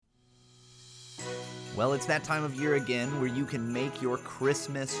Well, it's that time of year again where you can make your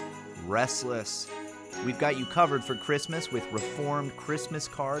Christmas restless. We've got you covered for Christmas with reformed Christmas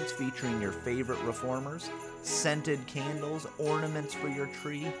cards featuring your favorite reformers, scented candles, ornaments for your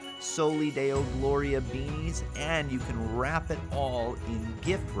tree, Soli Deo Gloria beanies, and you can wrap it all in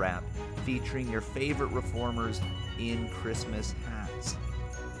gift wrap featuring your favorite reformers in Christmas hats.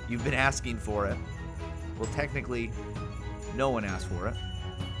 You've been asking for it. Well, technically, no one asked for it,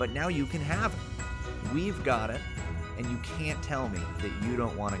 but now you can have it. We've got it, and you can't tell me that you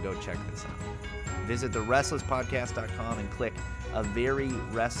don't want to go check this out. Visit therestlesspodcast.com and click A Very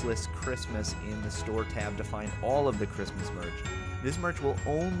Restless Christmas in the store tab to find all of the Christmas merch. This merch will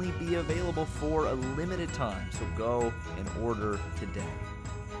only be available for a limited time, so go and order today.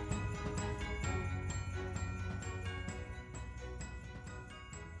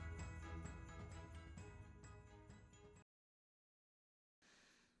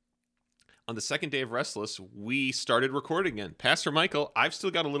 On the second day of Restless, we started recording again. Pastor Michael, I've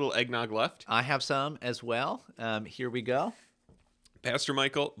still got a little eggnog left. I have some as well. Here we go. Pastor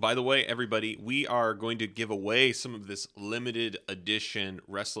Michael, by the way, everybody, we are going to give away some of this limited edition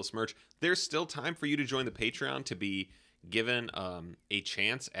Restless merch. There's still time for you to join the Patreon to be given a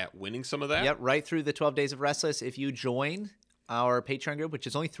chance at winning some of that. Yep, right through the 12 Days of Restless. If you join our Patreon group, which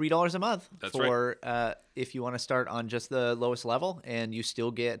is only $3 a month if you want to start on just the lowest level, and you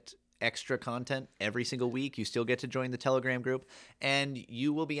still get extra content every single week. You still get to join the Telegram group, and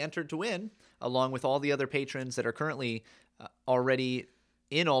you will be entered to win, along with all the other patrons that are currently already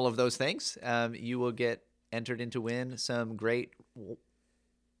in all of those things. You will get entered into win some great,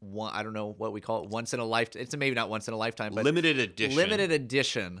 I don't know what we call it, once in a lifetime. It's maybe not once in a lifetime, but limited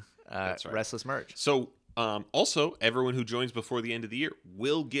edition. That's right. Restless merch. So also, everyone who joins before the end of the year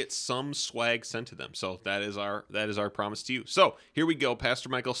will get some swag sent to them. So that is our promise to you. So here we go, Pastor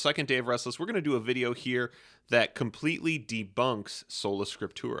Michael, second day of Restless. We're going to do a video here that completely debunks Sola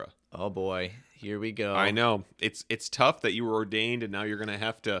Scriptura. Oh boy, here we go. I know it's tough that you were ordained and now you're going to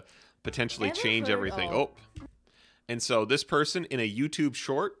have to potentially change everything. And so this person in a YouTube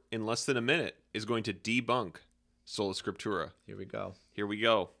short in less than a minute is going to debunk Sola Scriptura. Here we go.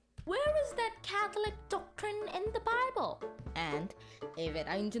 Where is that Catholic doctrine in the Bible? And if it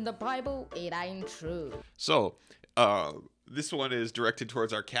ain't in the Bible, it ain't true. So, this one is directed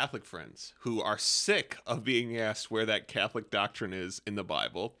towards our Catholic friends who are sick of being asked where that Catholic doctrine is in the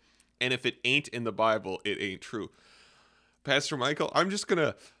Bible. And if it ain't in the Bible, it ain't true. Pastor Michael, I'm just going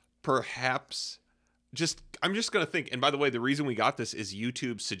to think, and by the way, the reason we got this is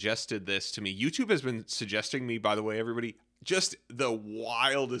YouTube suggested this to me. YouTube has been suggesting me, by the way, everybody, just the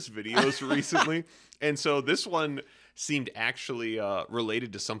wildest videos recently. And so this one seemed actually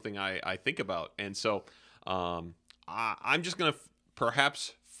related to something I think about. And so I'm just going to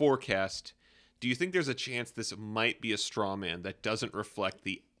perhaps forecast, do you think there's a chance this might be a straw man that doesn't reflect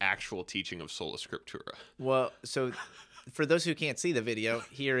the actual teaching of Sola Scriptura? Well, so for those who can't see the video,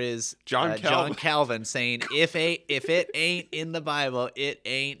 here is John Calvin saying, if it ain't in the Bible, it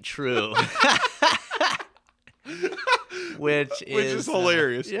ain't true. Which is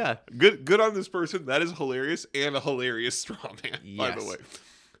hilarious. Yeah. Good on this person. That is hilarious, and a hilarious straw man, by the way.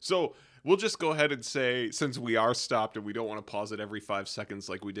 So we'll just go ahead and say, since we are stopped and we don't want to pause it every 5 seconds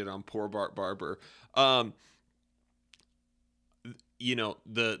like we did on Poor Bart Barber, the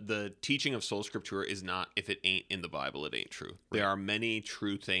teaching of Sola Scriptura is not, if it ain't in the Bible, it ain't true. There are many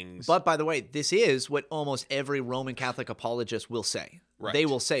true things. But by the way, this is what almost every Roman Catholic apologist will say. Right. They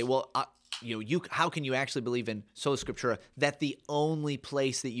will say, well, how can you actually believe in Sola Scriptura that the only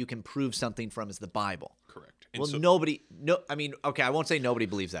place that you can prove something from is the Bible? Correct. And I won't say nobody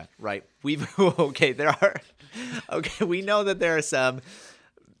believes that, right? We know that there are some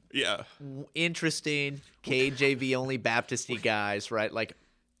interesting KJV only Baptist-y guys, right? Like,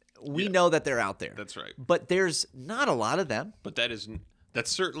 we know that they're out there. That's right. But there's not a lot of them. But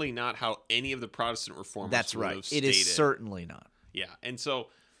that's certainly not how any of the Protestant reformers That's right. have stated. It is certainly not. Yeah. And so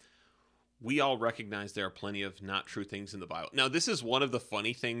we all recognize there are plenty of not true things in the Bible. Now, this is one of the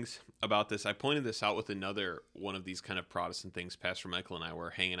funny things about this. I pointed this out with another one of these kind of Protestant things. Pastor Michael and I were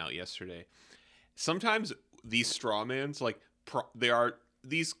hanging out yesterday. Sometimes these straw mans, there are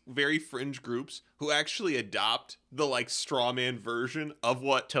these very fringe groups who actually adopt the straw man version of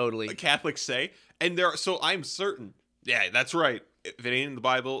what the Catholics say. And so I'm certain, yeah, that's right. If it ain't in the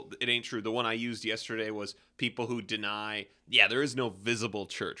Bible, it ain't true. The one I used yesterday was people who deny, there is no visible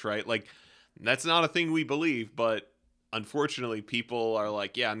church, right? That's not a thing we believe, but unfortunately people are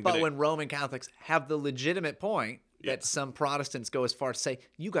like, But when Roman Catholics have the legitimate point that some Protestants go as far as say,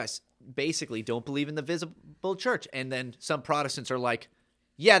 you guys basically don't believe in the visible church. And then some Protestants are like,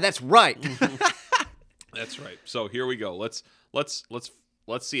 yeah, that's right. That's right. So here we go. Let's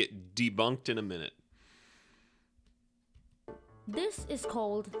see it debunked in a minute. This is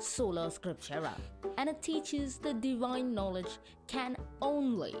called Sola Scriptura, and it teaches the divine knowledge can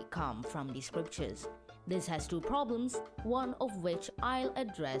only come from the scriptures. This has two problems, one of which I'll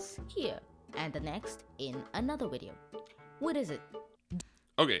address here, and the next in another video. What is it?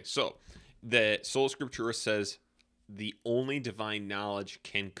 Okay, so the Sola Scriptura says the only divine knowledge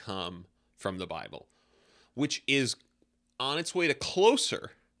can come from the Bible, which is on its way to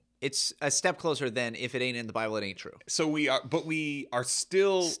closer. It's a step closer than if it ain't in the Bible, it ain't true. So we are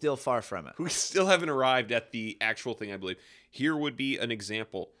still far from it. We still haven't arrived at the actual thing, I believe. Here would be an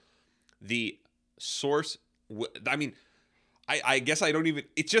example. The source, I mean, I guess I don't even,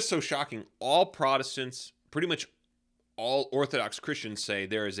 it's just so shocking. All Protestants, pretty much all Orthodox Christians say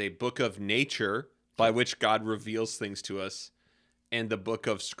there is a book of nature by which God reveals things to us, and the book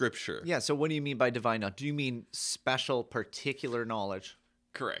of Scripture. Yeah, so what do you mean by divine knowledge? Do you mean special, particular knowledge?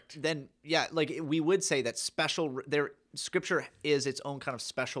 Correct. Then, yeah, like we would say that Scripture is its own kind of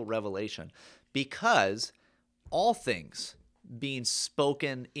special revelation, because all things being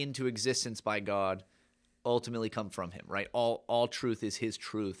spoken into existence by God ultimately come from him, right? All truth is his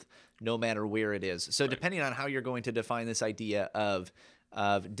truth, no matter where it is. So depending on how you're going to define this idea of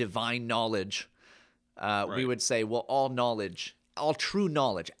divine knowledge, we would say, well, all knowledge, all true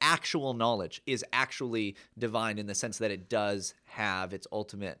knowledge, actual knowledge is actually divine in the sense that it does have its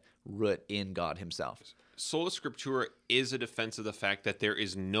ultimate root in God himself. Sola Scriptura is a defense of the fact that there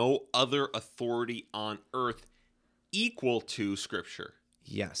is no other authority on earth equal to Scripture.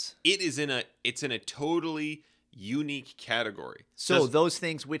 Yes. It's in a totally unique category. So those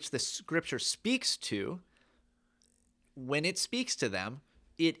things which the Scripture speaks to, when it speaks to them,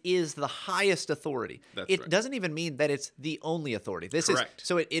 it is the highest authority. It doesn't even mean that it's the only authority.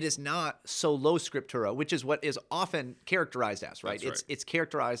 Correct. It is not sola scriptura, which is what is often characterized as, right? It's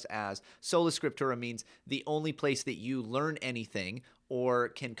characterized as sola scriptura means the only place that you learn anything or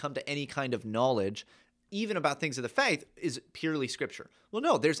can come to any kind of knowledge, even about things of the faith, is purely Scripture. Well,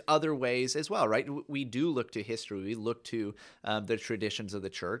 no, there's other ways as well, right? We do look to history. We look to the traditions of the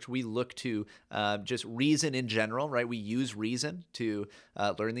church. We look to just reason in general, right? We use reason to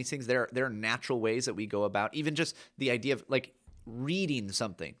learn these things. There are natural ways that we go about, even just the idea of like reading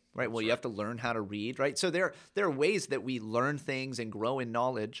something, right? Well, you have to learn how to read, right? So there are ways that we learn things and grow in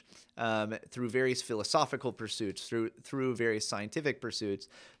knowledge through various philosophical pursuits, through various scientific pursuits.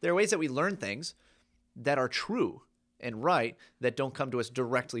 There are ways that we learn things that are true and right that don't come to us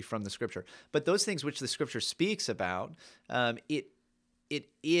directly from the Scripture. But those things which the Scripture speaks about, it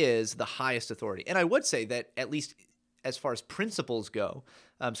is the highest authority. And I would say that at least as far as principles go,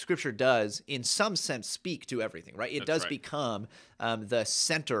 Scripture does in some sense speak to everything, right? It does become the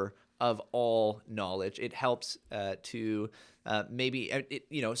center of all knowledge. It helps to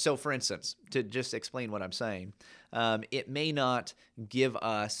so for instance, to just explain what I'm saying, it may not give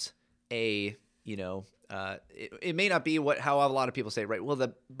us it may not be how a lot of people say, right? Well,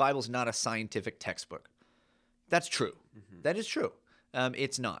 the Bible's not a scientific textbook. That's true. Mm-hmm. That is true.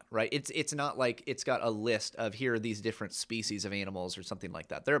 It's not, right? It's not like it's got a list of here are these different species of animals or something like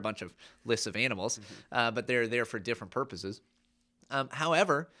that. There are a bunch of lists of animals, but they're there for different purposes.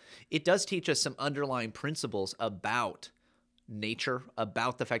 However, it does teach us some underlying principles about nature,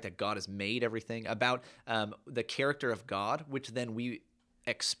 about the fact that God has made everything, about the character of God, which then we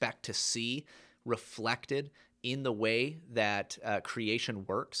expect to see reflected in the way that creation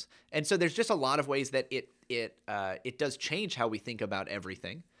works. And so there's just a lot of ways that it does change how we think about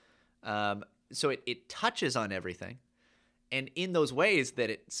everything. So it touches on everything. And in those ways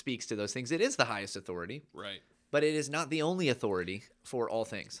that it speaks to those things, it is the highest authority. Right. But it is not the only authority for all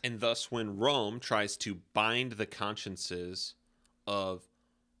things. And thus, when Rome tries to bind the consciences of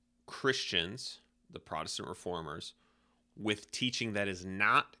Christians, the Protestant reformers, with teaching that is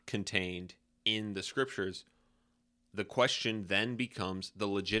not contained in the Scriptures, the question then becomes, the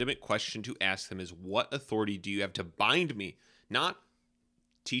legitimate question to ask them is, what authority do you have to bind me? Not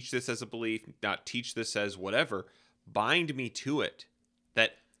teach this as a belief, not teach this as whatever. Bind me to it.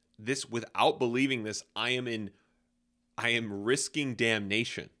 That this, without believing this, I am risking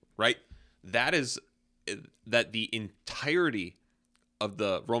damnation, right? That the entirety of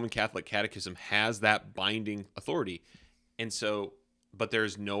the Roman Catholic Catechism has that binding authority. And so, but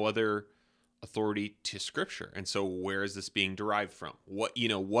there's no other authority to Scripture. And so where is this being derived from?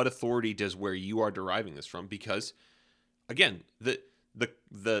 What authority does where you are deriving this from? Because again, the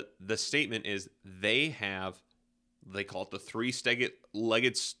statement is they call it the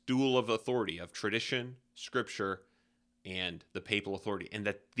three-legged stool of authority of tradition, Scripture, and the papal authority, and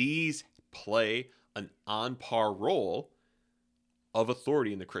that these play an on-par role of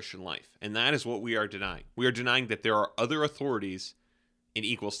authority in the Christian life. And that is what we are denying. We are denying that there are other authorities in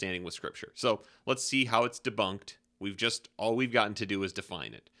equal standing with Scripture. So let's see how it's debunked. All we've gotten to do is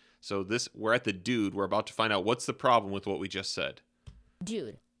define it. So we're at the dude. We're about to find out what's the problem with what we just said.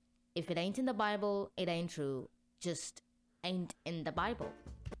 Dude, if it ain't in the Bible, it ain't true. Just ain't in the Bible.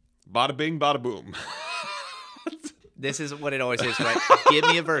 Bada bing, bada boom. This is what it always is, right? Give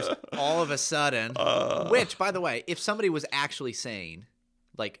me a verse. All of a sudden, which, by the way, if somebody was actually saying,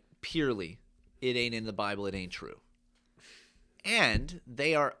 like, purely, it ain't in the Bible, it ain't true. And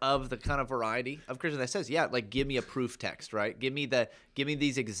they are of the kind of variety of Christian that says, yeah, like, give me a proof text, right? Give me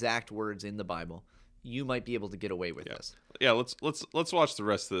these exact words in the Bible. You might be able to get away with this. Yeah, let's watch the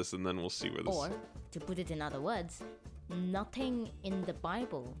rest of this, and then we'll see where this. Or, to put it in other words, nothing in the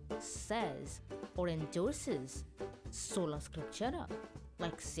Bible says or endorses sola scriptura.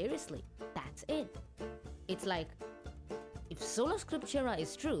 Like, seriously, that's it. It's like, if sola scriptura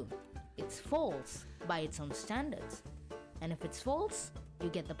is true, it's false by its own standards. And if it's false, you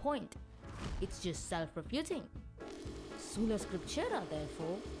get the point. It's just self-refuting. Sola scriptura,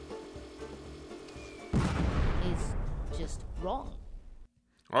 therefore, is just wrong.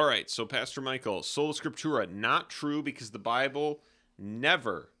 All right, so Pastor Michael, sola scriptura, not true because the Bible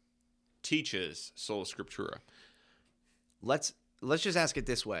never teaches sola scriptura. Let's just ask it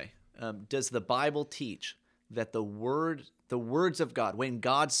this way: does the Bible teach that the words of God, when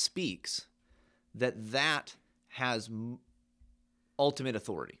God speaks, that has ultimate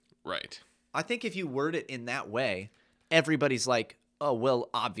authority? Right. I think if you word it in that way, everybody's like, oh, well,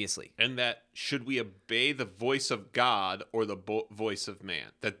 obviously. And that should we obey the voice of God or the voice of man?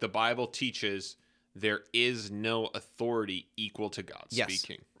 That the Bible teaches there is no authority equal to God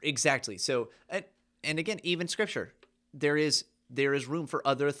speaking. Exactly. So, and again, even Scripture, there is room for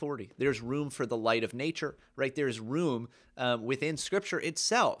other authority. There's room for the light of nature, right? There's room within Scripture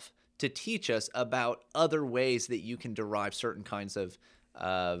itself to teach us about other ways that you can derive certain kinds of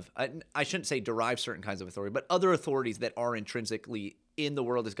I shouldn't say derive certain kinds of authority, but other authorities that are intrinsically in the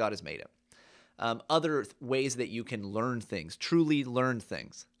world as God has made it. Other ways that you can learn things, truly learn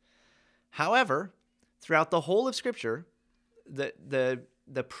things. However, throughout the whole of Scripture, the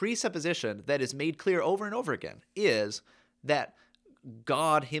presupposition that is made clear over and over again is that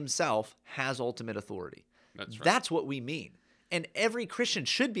God himself has ultimate authority. That's right. That's what we mean. And every Christian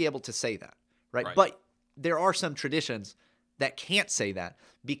should be able to say that, right? Right. But there are some traditions that can't say that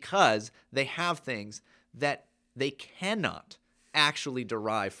because they have things that they cannot actually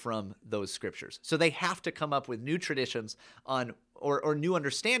derive from those scriptures. So they have to come up with new traditions on or new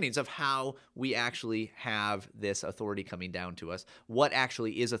understandings of how we actually have this authority coming down to us, what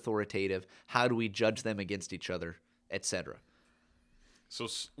actually is authoritative, how do we judge them against each other, etc. So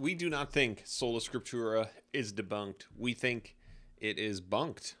we do not think sola scriptura is debunked. We think it is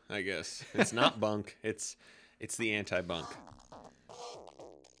bunked, I guess. It's not bunk. It's the anti-bunk.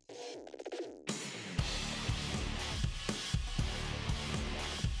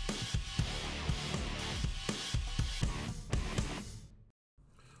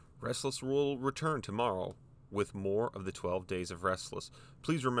 Restless will return tomorrow with more of the 12 Days of Restless.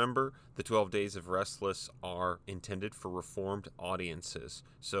 Please remember, the 12 Days of Restless are intended for Reformed audiences,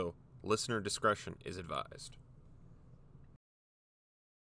 so listener discretion is advised.